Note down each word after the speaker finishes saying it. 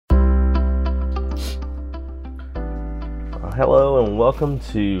hello, and welcome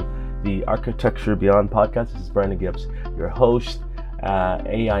to the Architecture Beyond podcast. This is Brandon Gibbs, your host,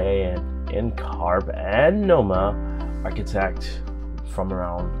 AIAN, NCARB, and NOMA architect from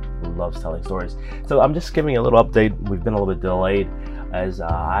around who loves telling stories. So I'm just giving a little update. We've been a little bit delayed as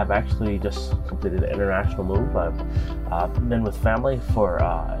I've actually just completed an international move. I've been with family for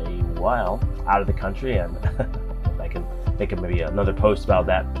a while out of the country, and I can make maybe another post about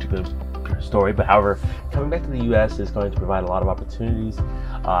that particular story. But however, coming back to the U.S. is going to provide a lot of opportunities.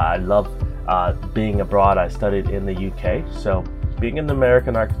 I love being abroad. I studied in the U.K., so being an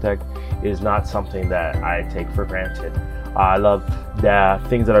American architect is not something that I take for granted. I love the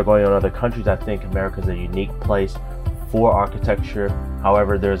things that are going on in other countries. I think America is a unique place for architecture.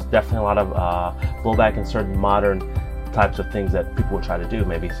 However, there's definitely a lot of blowback in certain modern types of things that people would try to do.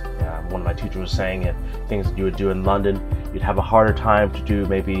 Maybe one of my teachers was saying that things that you would do in London, you'd have a harder time to do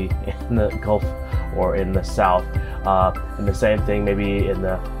maybe in the Gulf or in the South. And the same thing maybe in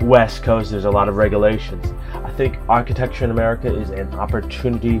the West Coast, there's a lot of regulations. I think architecture in America is an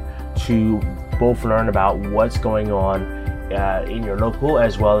opportunity to both learn about what's going on in your local,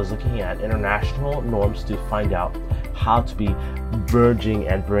 as well as looking at international norms to find out how to be merging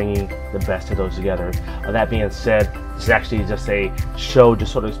and bringing the best of those together. That being said, this is actually just a show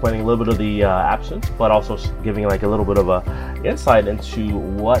just sort of explaining a little bit of the absence, but also giving like a little bit of a insight into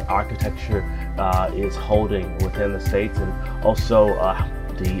what architecture is holding within the States, and also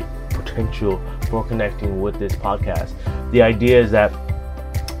the potential for connecting with this podcast. The idea is that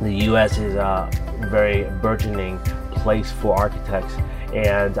the U.S. is a very burgeoning place for architects,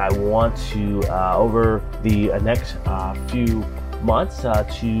 and I want to over the next few months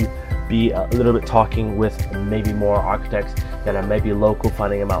to be a little bit talking with maybe more architects that are maybe local,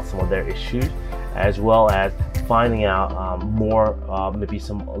 finding out some of their issues, as well as finding out more maybe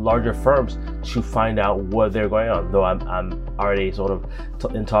some larger firms to find out what they're going on. Though I'm already sort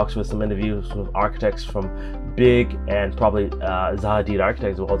of in talks with some interviews with architects from big and probably Zaha Hadid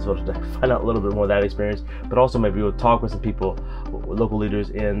architects will also to find out a little bit more of that experience, but also maybe we'll talk with some people, local leaders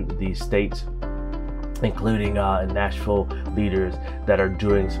in the States, including Nashville leaders that are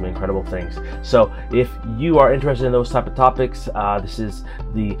doing some incredible things. So if you are interested in those type of topics, this is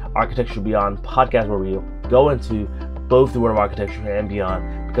the Architecture Beyond podcast, where we go into both the world of architecture and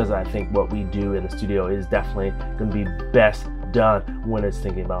beyond, because I think what we do in the studio is definitely going to be best done when it's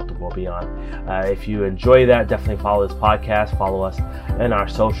thinking about the world beyond. If you enjoy that, definitely follow this podcast, follow us in our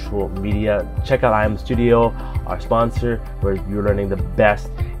social media. Check out I Am Studio, our sponsor, where you're learning the best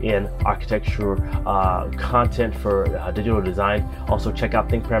in architecture content for digital design. Also check out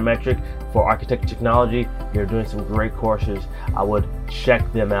Think Parametric for architecture technology. They're doing some great courses. I would check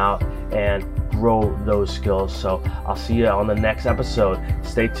them out and grow those skills. So I'll see you on the next episode.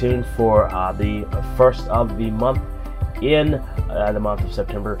 Stay tuned for the first of the month in the month of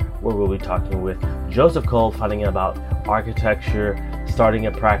September, where we'll be talking with Joseph Cole, finding out about architecture, starting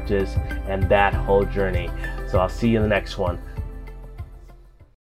a practice, and that whole journey. So I'll see you in the next one.